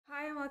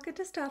welcome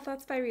to Style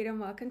Thoughts by Rita, and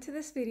welcome to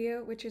this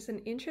video, which is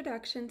an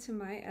introduction to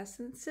my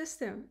Essence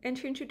system. And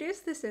to introduce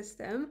the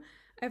system,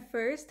 I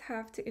first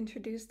have to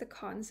introduce the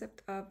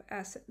concept of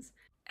essence.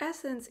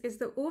 Essence is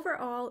the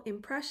overall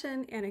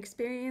impression and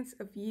experience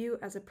of you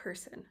as a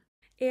person.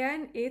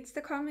 And it's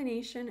the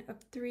combination of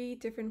three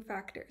different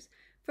factors.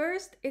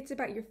 First, it's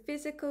about your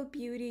physical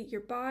beauty,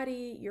 your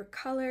body, your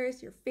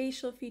colors, your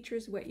facial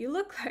features, what you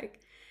look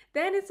like.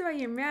 Then it's about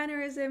your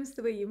mannerisms,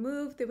 the way you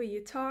move, the way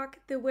you talk,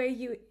 the way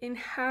you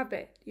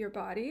inhabit your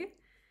body.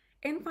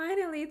 And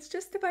finally, it's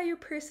just about your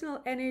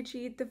personal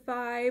energy, the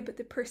vibe,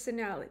 the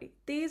personality.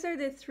 These are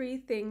the three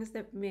things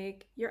that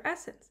make your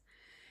essence.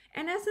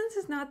 And essence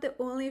is not the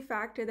only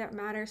factor that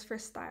matters for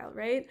style,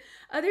 right?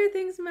 Other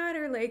things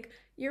matter, like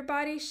your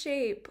body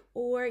shape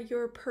or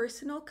your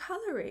personal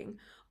coloring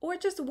or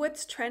just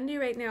what's trendy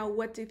right now,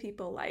 what do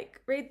people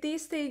like, right?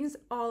 These things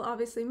all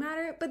obviously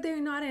matter, but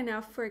they're not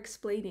enough for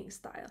explaining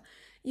style.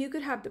 You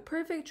could have the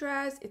perfect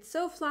dress, it's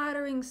so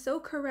flattering, so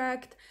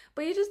correct,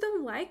 but you just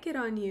don't like it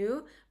on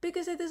you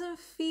because it doesn't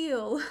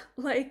feel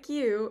like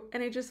you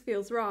and it just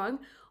feels wrong.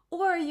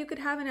 Or you could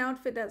have an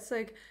outfit that's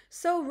like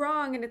so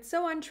wrong and it's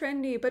so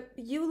untrendy, but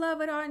you love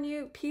it on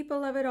you, people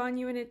love it on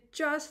you, and it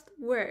just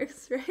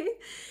works, right?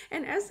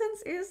 And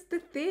essence is the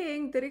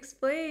thing that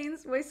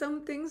explains why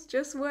some things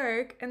just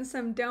work and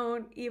some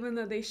don't, even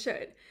though they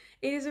should.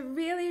 It is a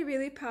really,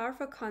 really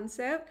powerful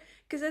concept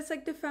because it's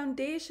like the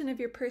foundation of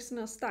your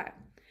personal style.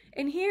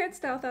 And here at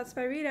Style Thoughts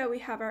by Rita, we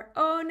have our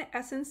own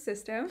essence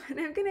system, and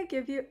I'm gonna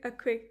give you a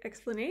quick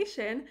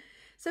explanation.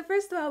 So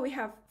first of all, we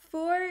have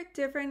 4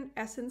 different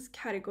essence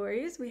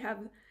categories. We have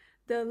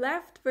the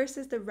left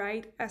versus the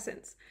right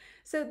essence.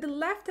 So the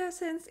left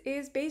essence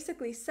is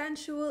basically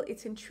sensual,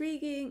 it's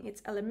intriguing,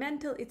 it's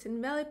elemental, it's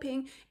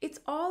enveloping. It's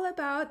all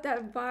about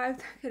that vibe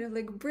that kind of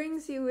like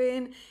brings you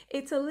in.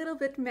 It's a little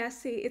bit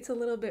messy, it's a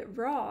little bit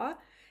raw.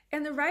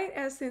 And the right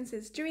essence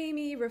is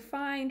dreamy,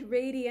 refined,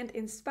 radiant,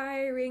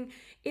 inspiring.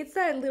 It's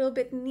that little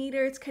bit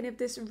neater, it's kind of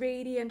this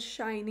radiant,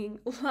 shining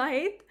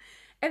light.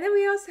 And then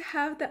we also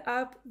have the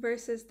up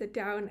versus the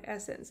down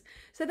essence.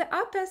 So the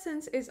up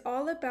essence is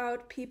all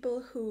about people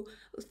who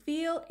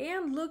feel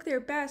and look their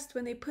best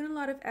when they put in a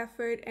lot of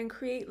effort and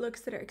create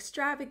looks that are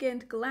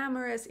extravagant,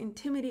 glamorous,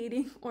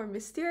 intimidating, or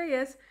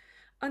mysterious.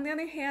 On the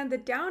other hand, the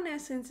down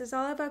essence is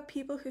all about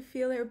people who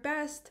feel their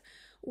best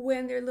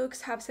when their looks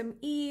have some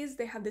ease,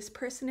 they have this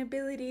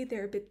personability,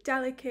 they're a bit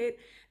delicate,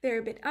 they're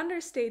a bit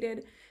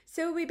understated.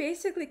 So we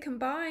basically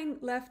combine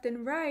left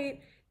and right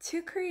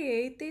to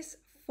create these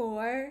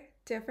 4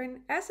 different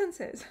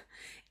essences.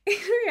 In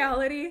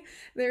reality,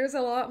 there's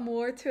a lot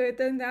more to it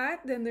than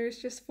that, there's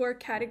just 4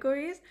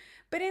 categories.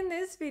 But in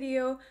this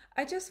video,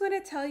 I just want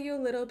to tell you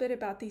a little bit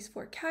about these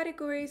 4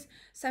 categories.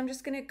 So I'm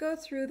just going to go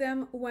through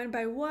them one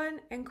by one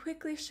and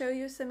quickly show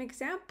you some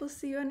examples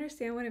so you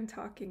understand what I'm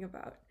talking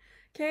about.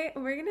 Okay,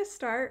 and we're going to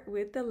start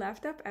with the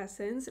left up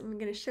essence, and we're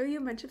going to show you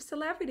a bunch of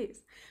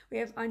celebrities. We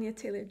have Anya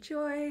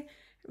Taylor-Joy,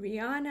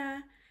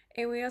 Rihanna,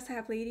 and we also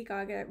have Lady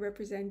Gaga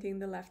representing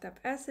the left up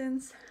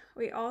essence.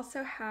 We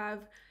also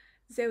have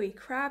Zoe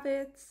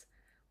Kravitz,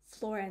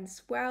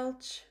 Florence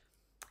Welch,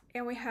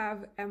 and we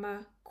have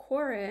Emma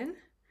Corrin.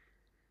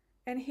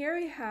 And here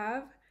we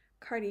have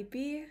Cardi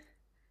B,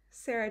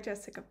 Sarah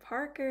Jessica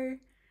Parker,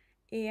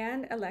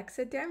 and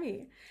Alexa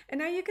Demie. And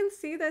now you can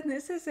see that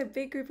this is a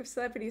big group of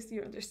celebrities.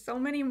 There's so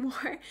many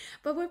more,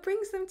 but what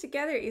brings them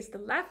together is the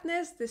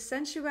leftness, the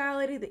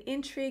sensuality, the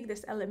intrigue,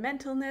 this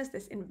elementalness,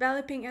 this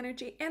enveloping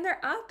energy, and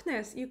their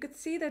upness. You could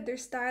see that their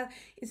style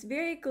is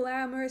very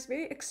glamorous,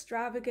 very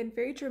extravagant,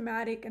 very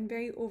dramatic, and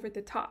very over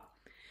the top.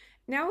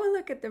 Now we'll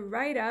look at the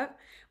right up,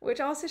 which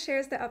also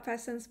shares the up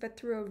essence, but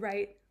through a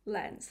right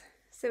lens.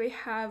 So we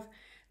have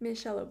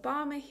Michelle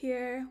Obama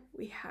here,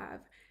 we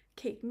have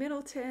Kate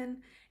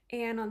Middleton,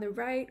 and on the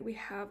right, we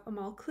have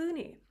Amal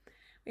Clooney.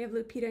 We have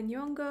Lupita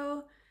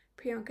Nyong'o,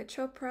 Priyanka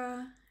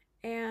Chopra,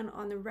 and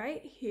on the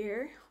right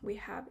here, we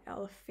have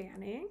Elle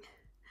Fanning.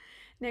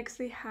 Next,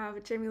 we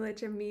have Jamila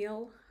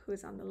Jamil, who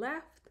is on the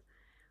left.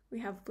 We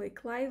have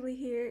Blake Lively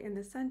here in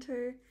the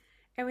center,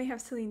 and we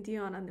have Celine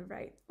Dion on the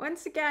right.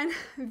 Once again,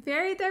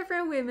 very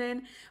different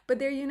women, but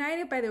they're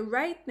united by the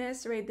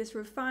rightness, right? This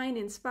refined,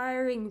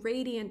 inspiring,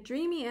 radiant,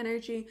 dreamy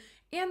energy,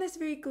 and this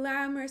very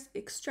glamorous,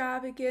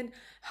 extravagant,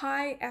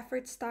 high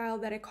effort style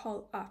that I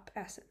call up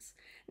essence.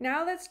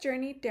 Now let's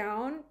journey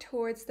down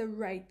towards the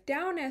right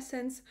down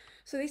essence.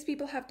 So these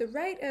people have the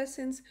right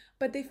essence,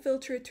 but they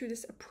filter it through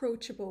this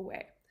approachable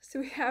way.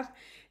 So we have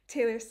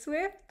Taylor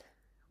Swift,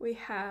 we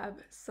have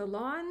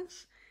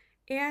Solange,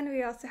 and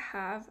we also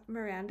have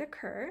Miranda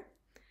Kerr.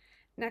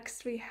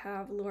 Next we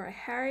have Laura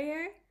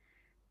Harrier,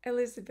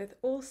 Elizabeth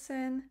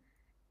Olsen,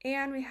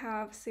 and we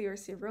have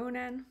Saoirse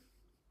Ronan.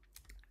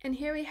 And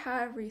here we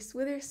have Reese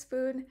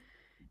Witherspoon,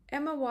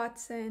 Emma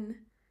Watson,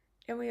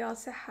 and we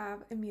also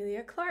have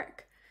Emilia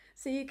Clarke.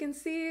 So you can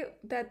see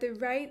that the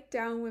right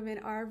down women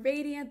are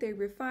radiant, they're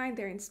refined,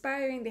 they're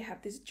inspiring, they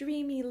have this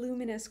dreamy,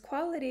 luminous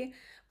quality,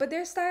 but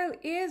their style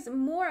is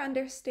more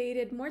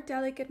understated, more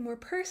delicate, more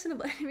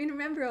personable. I mean,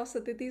 remember also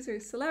that these are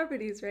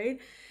celebrities,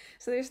 right?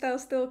 So their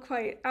style's still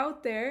quite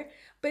out there,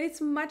 but it's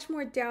much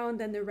more down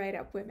than the right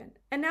up women.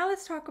 And now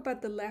let's talk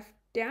about the left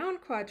down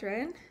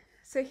quadrant.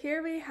 So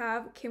here we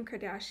have Kim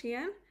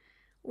Kardashian,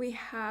 we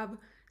have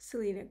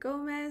Selena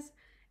Gomez,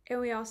 and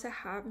we also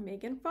have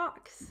Megan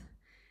Fox.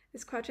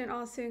 This quadrant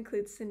also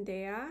includes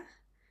Zendaya,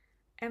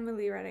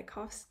 Emily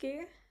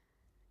Ratajkowski,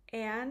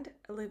 and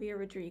Olivia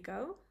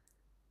Rodrigo.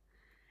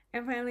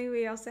 And finally,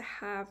 we also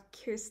have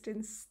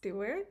Kirsten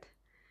Stewart.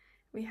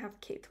 We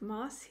have Kate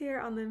Moss here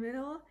on the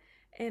middle,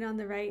 and on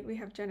the right, we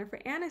have Jennifer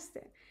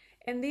Aniston.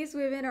 And these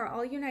women are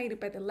all united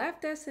by the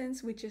left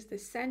essence, which is the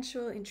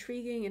sensual,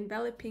 intriguing,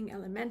 enveloping,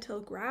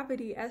 elemental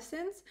gravity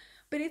essence,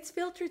 but it's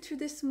filtered through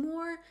this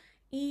more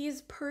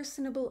ease,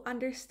 personable,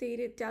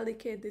 understated,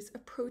 delicate, this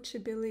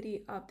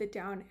approachability of the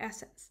down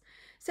essence.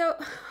 So,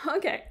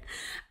 okay,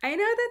 I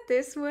know that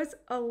this was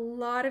a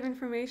lot of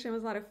information, it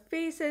was a lot of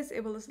faces,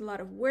 it was a lot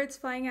of words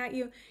flying at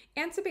you.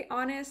 And to be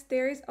honest,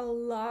 there is a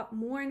lot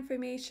more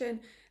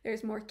information.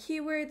 There's more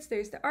keywords,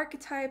 there's the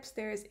archetypes,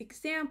 there's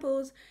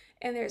examples,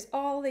 and there's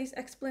all these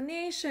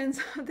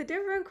explanations of the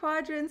different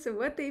quadrants and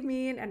what they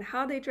mean and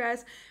how they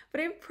dress.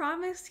 But I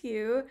promise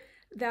you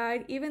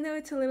that even though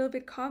it's a little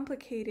bit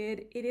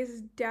complicated, it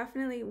is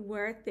definitely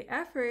worth the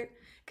effort,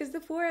 because the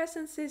 4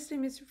 essence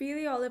system is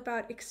really all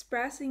about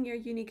expressing your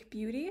unique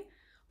beauty,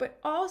 but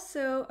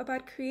also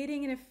about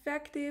creating an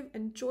effective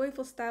and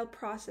joyful style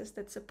process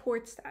that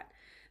supports that.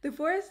 The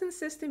 4 essence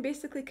system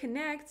basically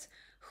connects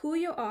who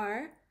you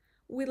are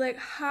with like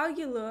how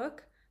you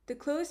look, the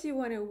clothes you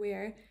want to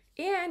wear,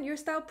 and your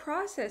style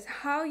process,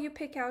 how you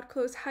pick out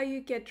clothes, how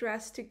you get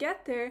dressed to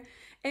get there.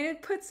 And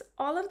it puts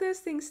all of those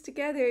things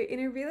together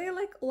in a really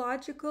like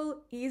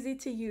logical, easy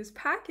to use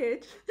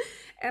package.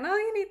 And all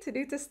you need to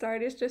do to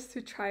start is just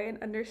to try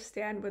and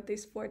understand what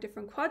these 4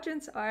 different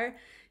quadrants are.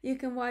 You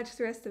can watch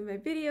the rest of my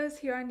videos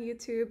here on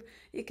YouTube.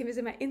 You can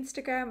visit my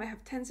Instagram. I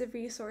have tons of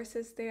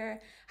resources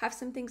there. I have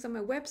some things on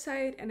my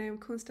website, and I'm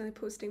constantly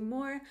posting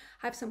more.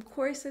 I have some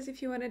courses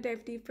if you want to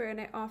dive deeper,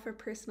 and I offer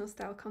personal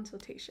style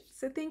consultations.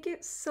 So thank you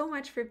so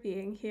much for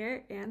being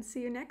here, and see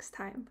you next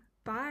time.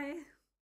 Bye.